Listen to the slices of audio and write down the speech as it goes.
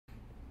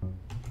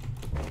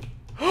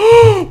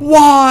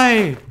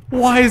Why?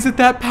 Why is it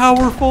that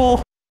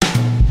powerful?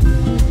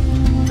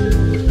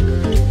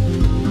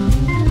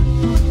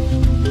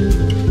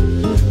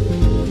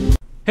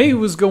 Hey,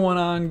 what's going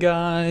on,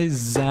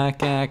 guys?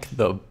 Zackack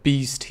the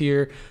Beast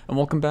here, and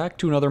welcome back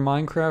to another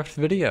Minecraft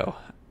video.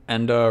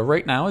 And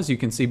right now, as you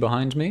can see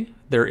behind me,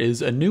 there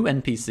is a new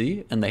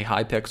NPC in the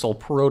Hypixel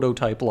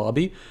prototype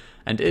lobby,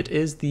 and it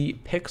is the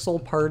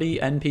Pixel Party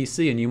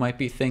NPC. And you might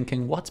be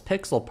thinking, what's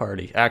Pixel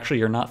Party? Actually,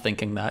 you're not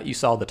thinking that. You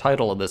saw the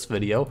title of this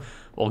video.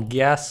 Well,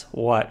 guess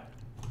what?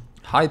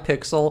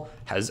 Hypixel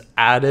has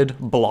added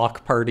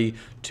Block Party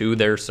to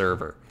their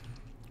server.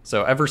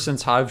 So ever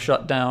since Hive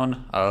shut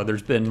down,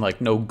 there's been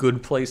like no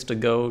good place to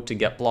go to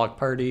get Block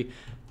Party,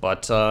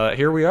 but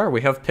here we are.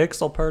 We have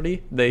Pixel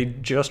Party. They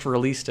just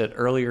released it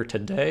earlier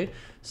today,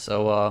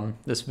 so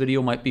this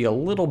video might be a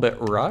little bit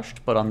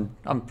rushed, but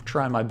I'm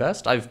trying my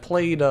best. I've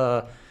played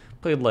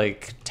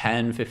like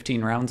 10,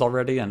 15 rounds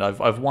already, and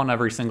I've won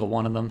every single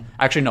one of them.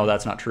 Actually, no,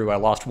 that's not true. I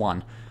lost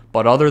one.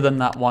 But other than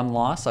that one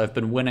loss, I've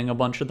been winning a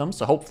bunch of them,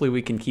 so hopefully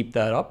we can keep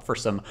that up for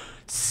some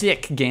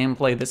sick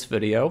gameplay this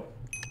video.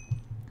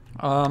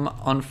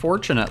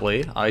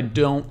 Unfortunately, I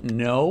don't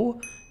know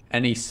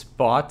any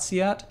spots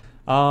yet.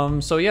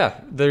 So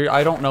yeah,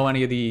 I don't know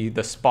any of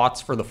the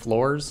spots for the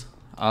floors,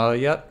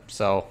 yet.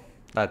 So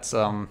that's,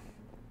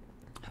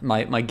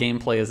 my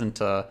gameplay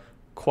isn't,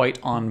 quite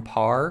on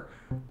par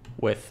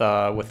with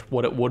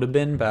what it would have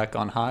been back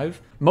on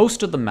Hive.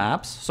 Most of the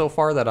maps so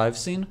far that I've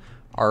seen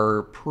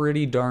are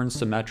pretty darn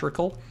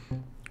symmetrical.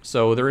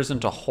 So there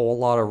isn't a whole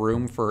lot of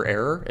room for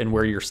error in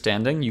where you're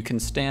standing. You can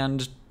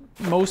stand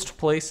most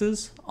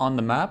places on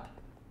the map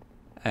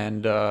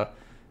and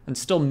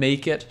still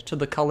make it to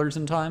the colors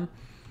in time.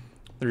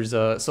 There's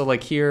so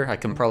like here I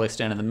can probably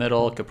stand in the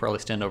middle, could probably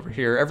stand over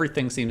here.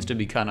 Everything seems to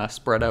be kind of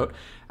spread out.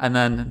 And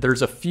then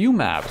there's a few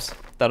maps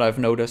that I've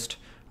noticed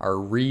are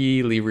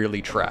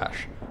really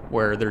trash,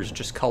 where there's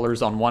just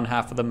colors on one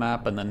half of the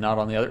map and then not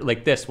on the other.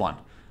 Like this one,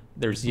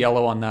 there's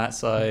yellow on that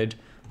side,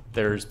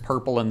 there's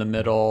purple in the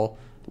middle,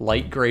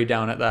 light gray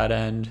down at that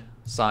end,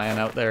 cyan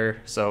out there.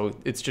 So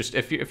it's just,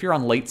 if you're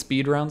on late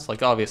speed rounds,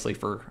 like obviously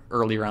for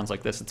early rounds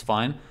like this it's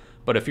fine,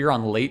 but if you're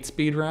on late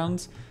speed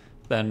rounds,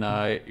 then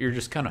you're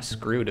just kind of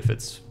screwed if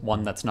it's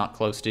one that's not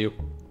close to you.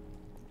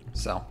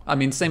 So I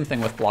mean, same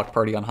thing with Block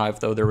Party on Hive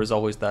though. There was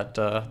always that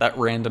that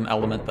random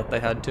element that they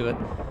had to it.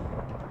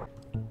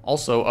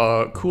 Also,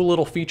 a cool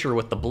little feature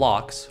with the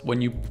blocks,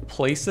 when you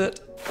place it,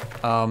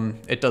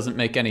 it doesn't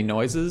make any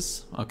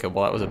noises. Okay,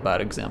 well that was a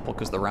bad example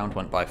because the round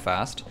went by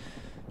fast.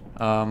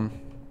 Well,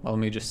 let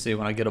me just see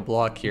when I get a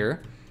block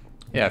here.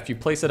 Yeah, if you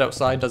place it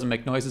outside, it doesn't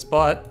make noises,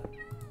 but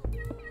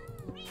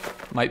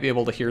might be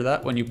able to hear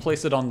that. When you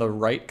place it on the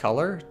right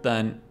color,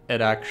 then it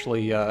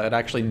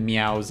actually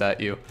meows at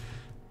you.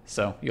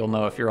 So you'll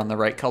know if you're on the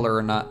right color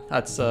or not.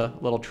 That's a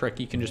little trick.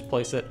 You can just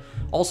place it.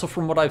 Also,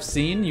 from what I've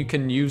seen, you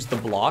can use the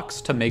blocks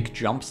to make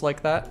jumps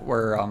like that,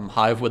 where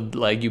Hive would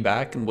lag you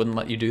back and wouldn't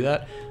let you do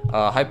that.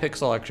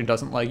 Hypixel actually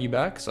doesn't lag you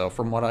back, so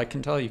from what I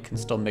can tell, you can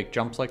still make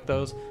jumps like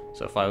those.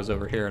 So if I was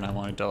over here and I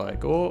wanted to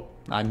like, oh,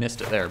 I missed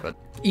it there, but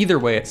either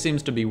way, it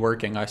seems to be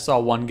working. I saw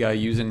one guy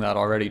using that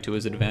already to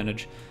his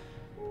advantage.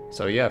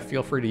 So yeah,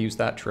 feel free to use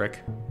that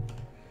trick.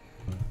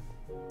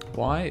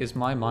 Why is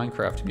my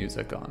Minecraft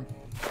music on?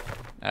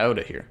 Out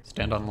of here.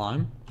 Stand on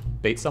lime?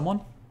 Bait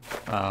someone?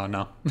 Oh,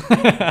 no.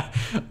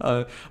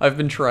 I've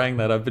been trying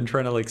that. I've been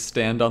trying to like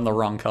stand on the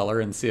wrong color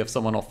and see if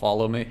someone will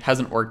follow me.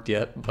 Hasn't worked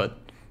yet, but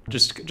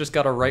just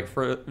gotta wait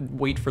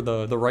for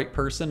the right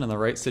person and the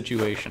right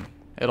situation.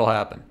 It'll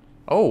happen.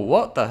 Oh,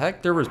 what the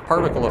heck? There was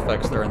particle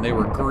effects there and they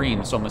were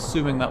green, so I'm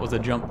assuming that was a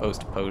jump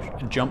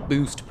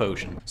boost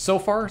potion. So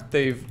far,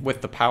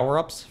 with the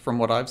power-ups, from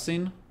what I've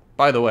seen,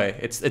 by the way,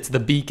 it's the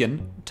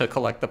beacon to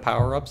collect the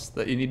power-ups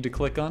that you need to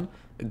click on.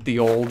 The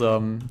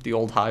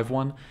old Hive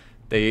one.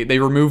 They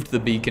removed the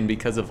beacon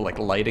because of like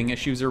lighting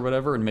issues or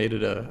whatever and made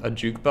it a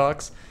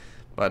jukebox.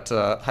 But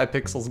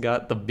Hypixel's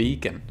got the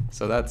beacon,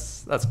 so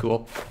that's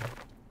cool.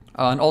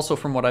 And also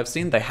from what I've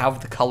seen, they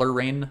have the color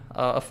rain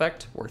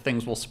effect, where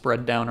things will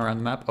spread down around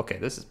the map. Okay,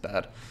 this is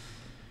bad.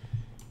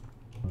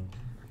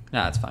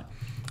 Nah, it's fine.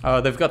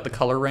 They've got the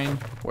color rain,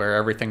 where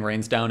everything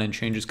rains down and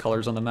changes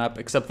colors on the map,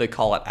 except they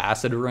call it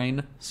acid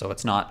rain, so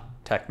it's not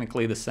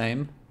technically the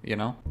same, you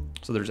know?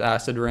 So there's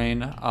acid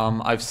rain.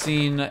 I've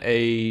seen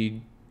a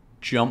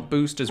jump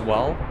boost as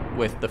well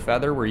with the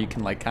feather, where you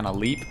can like kind of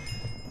leap.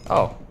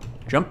 Oh,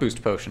 jump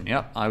boost potion.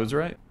 Yep, I was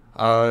right.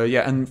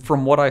 Yeah, and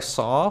from what I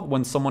saw,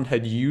 when someone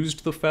had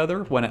used the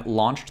feather, when it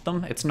launched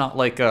them, it's not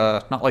like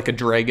a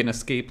dragon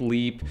escape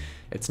leap.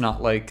 It's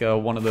not like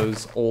one of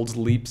those old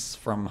leaps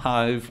from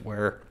Hive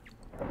where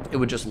it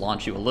would just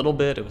launch you a little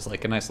bit. It was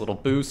like a nice little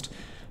boost.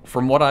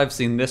 From what I've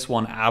seen, this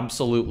one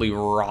absolutely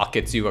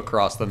rockets you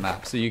across the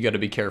map, so you gotta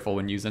be careful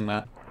when using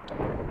that.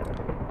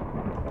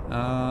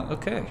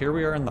 Okay, here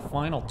we are in the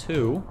final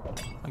two.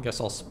 I guess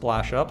I'll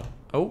splash up.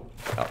 Oh,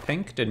 got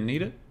pink, didn't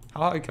need it.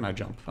 How high can I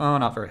jump? Oh,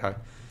 not very high.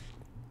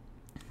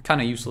 Kind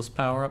of useless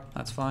power up,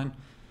 that's fine.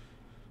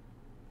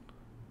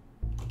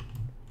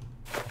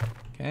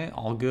 Okay,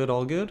 all good,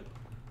 all good.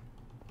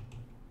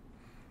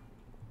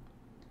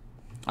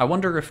 I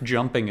wonder if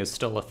jumping is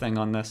still a thing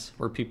on this,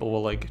 where people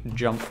will like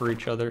jump for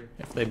each other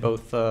if they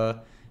both,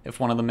 if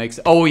one of them makes.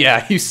 Oh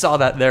yeah, you saw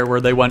that there where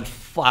they went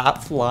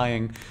flat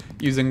flying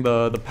using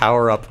the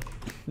power up.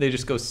 They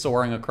just go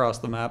soaring across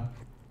the map.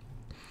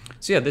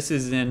 So yeah, this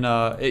is in.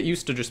 It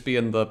used to just be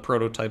in the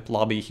prototype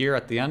lobby here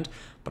at the end,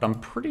 but I'm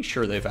pretty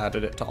sure they've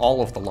added it to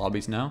all of the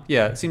lobbies now.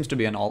 Yeah, it seems to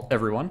be in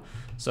everyone.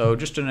 So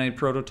just in a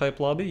prototype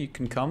lobby, you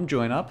can come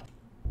join up.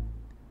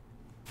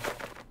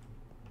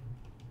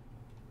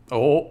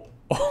 Oh,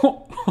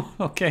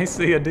 okay,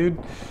 see ya, dude.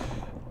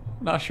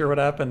 Not sure what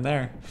happened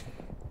there.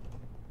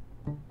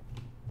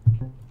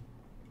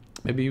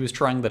 Maybe he was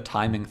trying the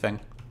timing thing,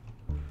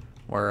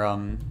 where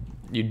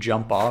you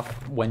jump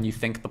off when you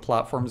think the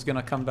platform's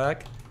gonna come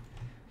back.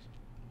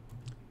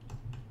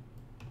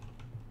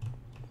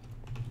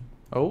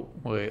 Oh,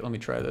 wait, let me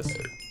try this.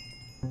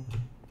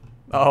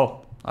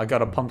 Oh, I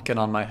got a pumpkin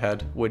on my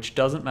head, which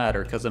doesn't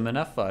matter because I'm in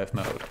F5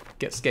 mode.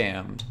 Get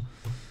scammed.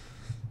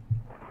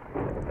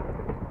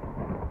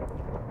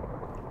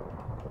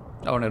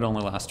 Oh, and it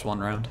only lasts one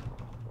round.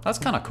 That's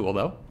kind of cool,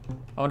 though.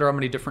 I wonder how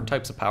many different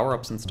types of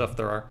power-ups and stuff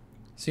there are.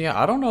 So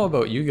yeah, I don't know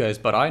about you guys,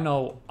 but I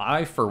know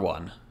I, for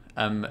one,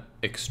 am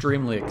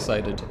extremely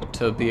excited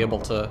to be able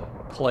to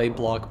play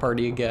Block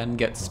Party again,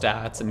 get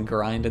stats and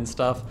grind and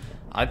stuff.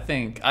 I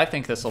think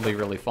this will be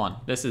really fun.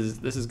 This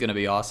is gonna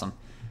be awesome.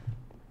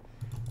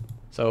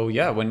 So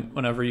yeah,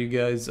 whenever you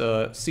guys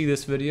see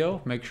this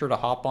video, make sure to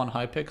hop on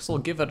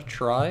Hypixel, give it a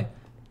try.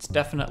 It's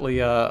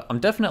definitely I'm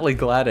definitely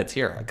glad it's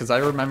here, because I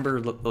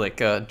remember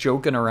like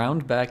joking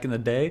around back in the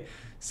day,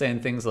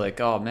 saying things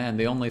like, "Oh man,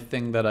 the only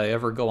thing that I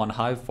ever go on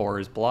Hive for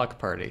is Block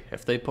Party.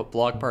 If they put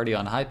Block Party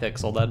on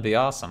Hypixel, that'd be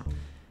awesome."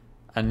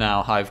 And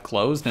now Hive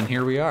closed, and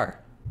here we are.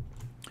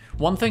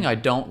 One thing I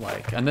don't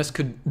like, and this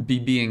could be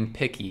being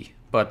picky,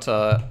 but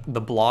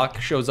the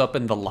block shows up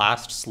in the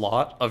last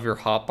slot of your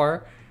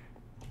hotbar.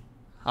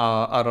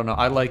 I don't know.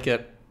 I like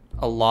it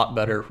a lot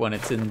better when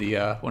it's in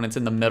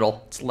the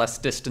middle. It's less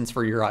distance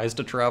for your eyes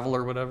to travel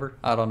or whatever.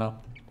 I don't know.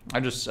 I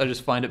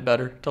just find it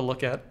better to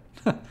look at.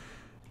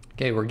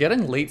 Okay, we're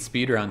getting late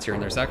speed rounds here,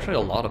 and there's actually a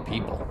lot of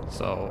people,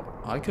 so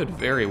I could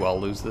very well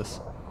lose this.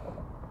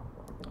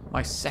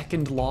 My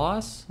second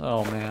loss?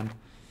 Oh man.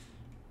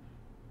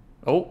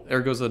 Oh,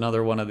 there goes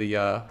another one of the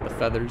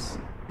feathers.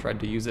 Tried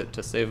to use it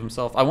to save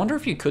himself. I wonder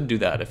if you could do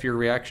that. If your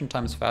reaction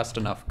time's fast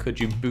enough, could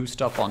you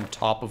boost up on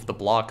top of the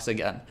blocks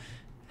again,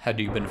 had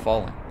you been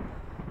falling?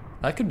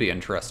 That could be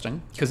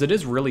interesting, because it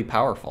is really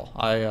powerful.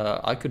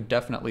 I could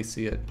definitely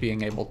see it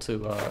being able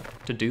to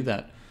do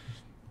that.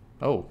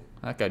 Oh,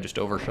 that guy just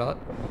overshot.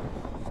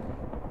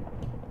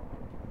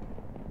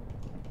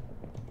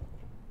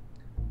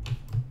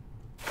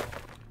 But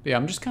yeah,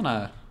 I'm just kind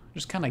of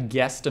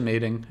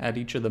guesstimating at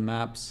each of the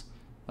maps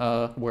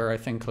where I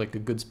think like a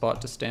good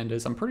spot to stand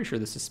is. I'm pretty sure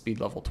this is speed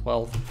level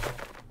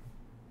 12.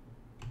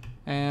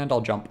 And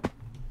I'll jump.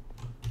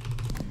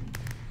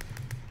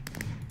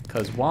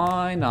 Because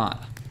why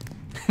not?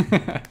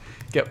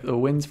 Get the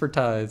wins for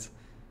ties.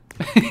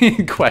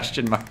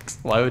 Question marks.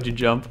 Why would you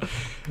jump?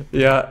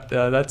 Yeah,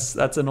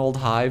 that's an old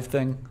Hive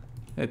thing.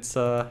 It's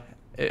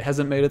it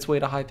hasn't made its way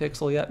to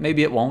Hypixel yet.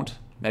 Maybe it won't.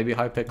 Maybe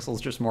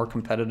Hypixel's just more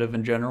competitive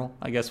in general.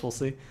 I guess we'll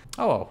see.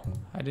 Oh,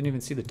 I didn't even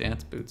see the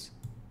dance boots.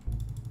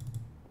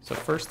 So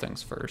first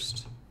things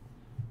first,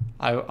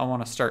 I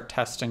want to start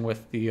testing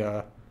with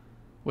the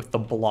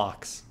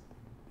blocks,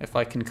 if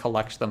I can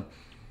collect them.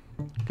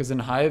 Because in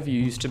Hive,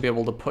 you used to be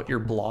able to put your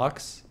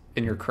blocks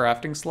in your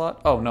crafting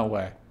slot. Oh, no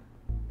way.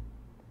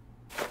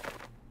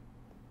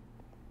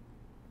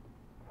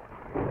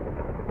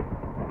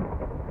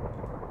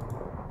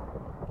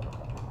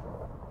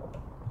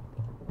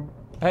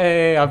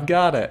 Hey, I've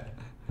got it.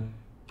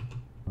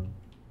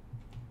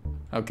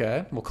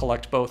 Okay, we'll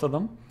collect both of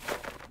them.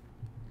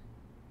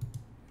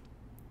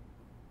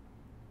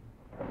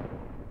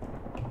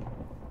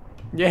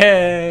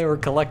 Yay, we're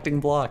collecting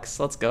blocks.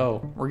 Let's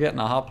go. We're getting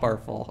a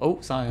hotbar full.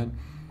 Oh, cyan.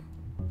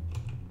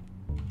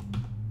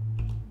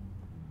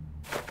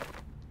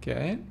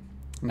 Okay,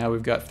 now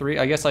we've got 3.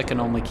 I guess I can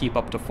only keep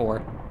up to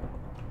 4,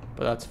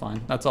 but that's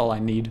fine. That's all I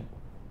need.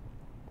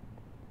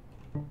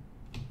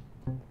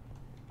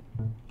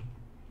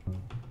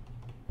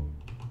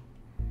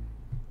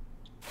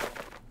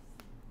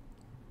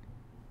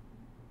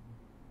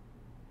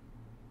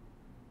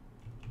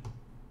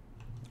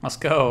 Let's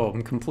go.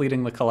 I'm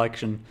completing the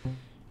collection.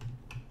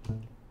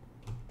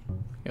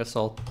 Guess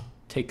I'll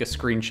take a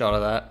screenshot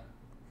of that,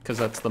 because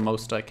that's the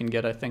most I can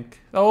get, I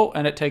think. Oh,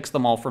 and it takes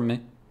them all from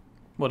me.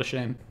 What a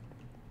shame.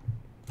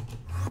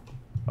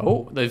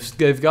 Oh,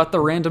 they've got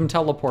the random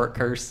teleport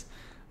curse.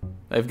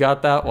 They've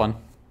got that one.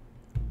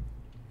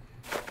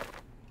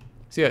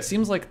 So yeah, it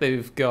seems like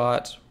they've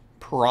got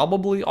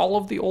probably all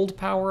of the old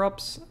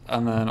power-ups,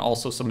 and then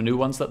also some new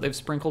ones that they've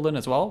sprinkled in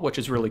as well, which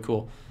is really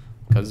cool.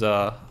 Because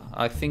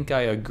I think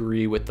I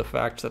agree with the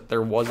fact that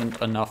there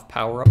wasn't enough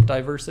power-up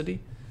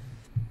diversity.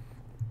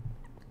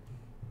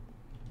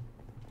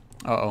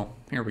 Uh-oh,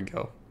 here we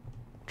go.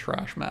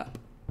 Trash map.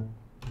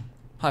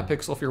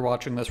 Hypixel, if you're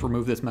watching this,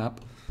 remove this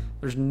map.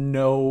 There's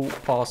no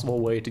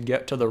possible way to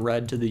get to the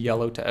red, to the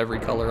yellow, to every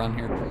color on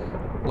here.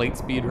 Late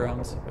speed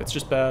rounds. It's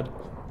just bad.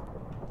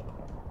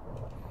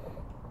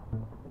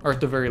 Or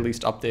at the very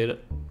least, update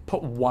it.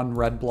 Put one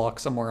red block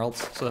somewhere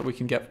else so that we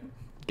can get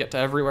to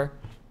everywhere.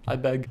 I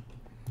beg.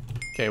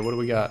 Okay, what do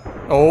we got?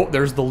 Oh,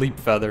 there's the leap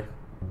feather.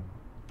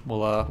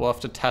 We'll have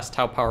to test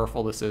how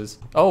powerful this is.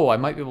 Oh, I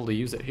might be able to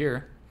use it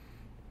here.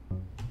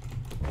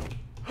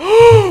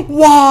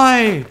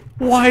 Why?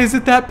 Why is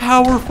it that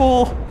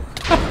powerful?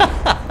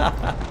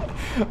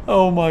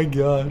 Oh my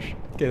gosh.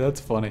 Okay,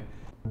 that's funny.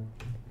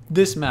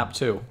 This map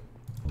too.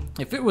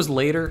 If it was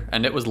later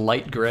and it was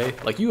light gray,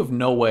 like you have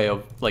no way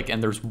of, like,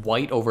 and there's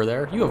white over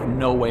there, you have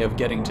no way of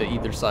getting to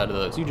either side of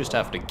those. You just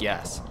have to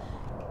guess.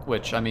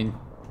 Which, I mean,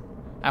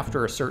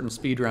 after a certain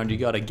speed round, you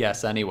gotta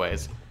guess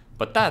anyways.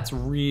 But that's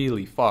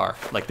really far.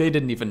 Like, they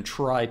didn't even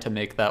try to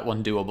make that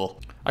one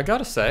doable. I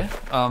gotta say,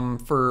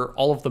 for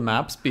all of the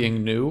maps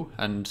being new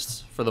and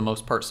for the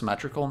most part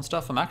symmetrical and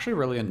stuff, I'm actually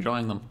really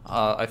enjoying them.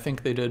 I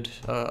think they did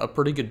a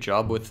pretty good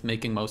job with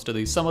making most of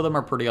these. Some of them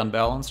are pretty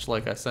unbalanced,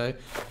 like I say,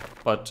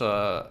 but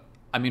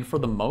I mean, for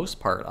the most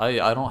part,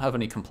 I don't have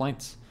any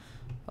complaints.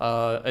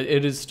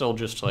 It is still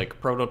just like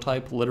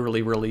prototype,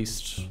 literally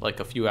released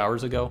like a few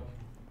hours ago.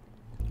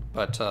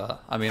 But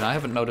I mean, I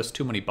haven't noticed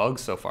too many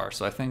bugs so far,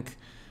 so I think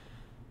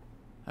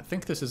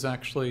this is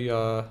actually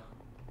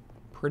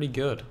pretty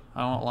good.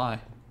 I won't lie.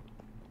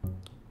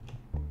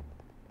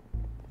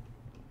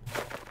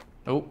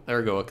 Oh,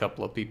 there go a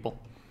couple of people.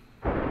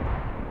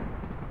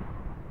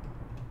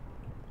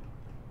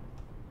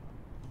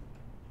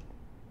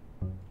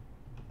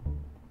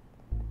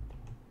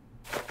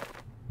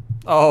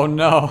 Oh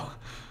no!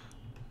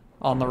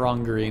 On the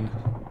wrong green.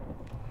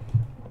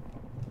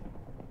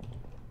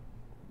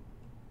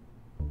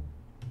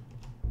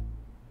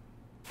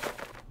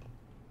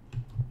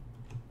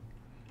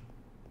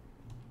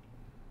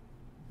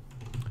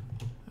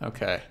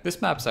 Okay,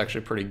 this map's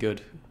actually pretty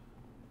good.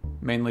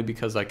 Mainly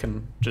because I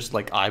can just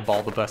like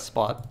eyeball the best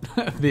spot,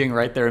 being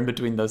right there in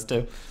between those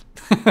two.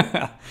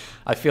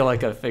 I feel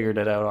like I've figured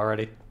it out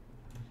already.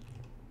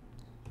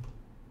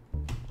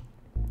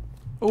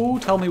 Oh,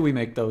 tell me we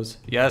make those.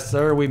 Yes,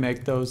 sir, we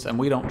make those, and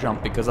we don't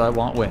jump because I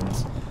want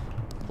wins.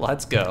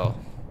 Let's go.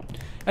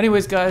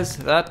 Anyways, guys,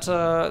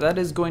 that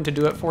is going to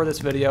do it for this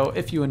video.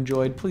 If you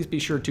enjoyed, please be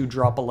sure to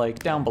drop a like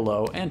down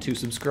below and to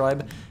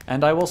subscribe,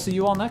 and I will see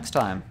you all next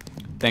time.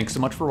 Thanks so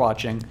much for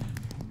watching.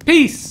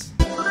 Peace!